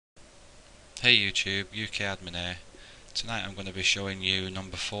Hey YouTube, UK Admin here. Tonight I'm going to be showing you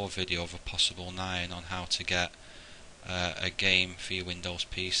number 4 video of a possible 9 on how to get a game for your Windows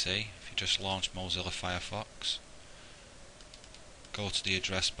PC. If you just launch Mozilla Firefox, go to the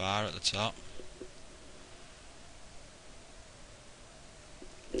address bar at the top,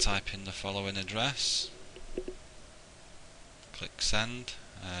 type in the following address, click send.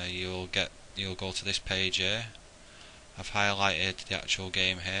 You'll go to this page here. I've highlighted the actual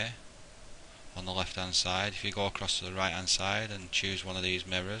game here on the left hand side. If you go across to the right hand side and choose one of these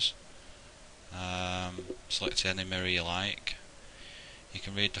mirrors, select any mirror you like, you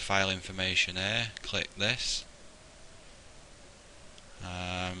can read the file information here. Click this,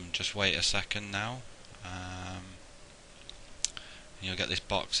 just wait a second now, and you'll get this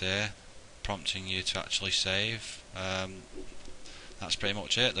box here prompting you to actually save. That's pretty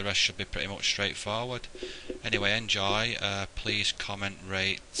much it. The rest should be pretty much straightforward. Anyway, enjoy. Please comment,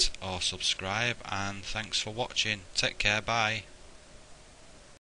 rate or subscribe, and thanks for watching. Take care, bye.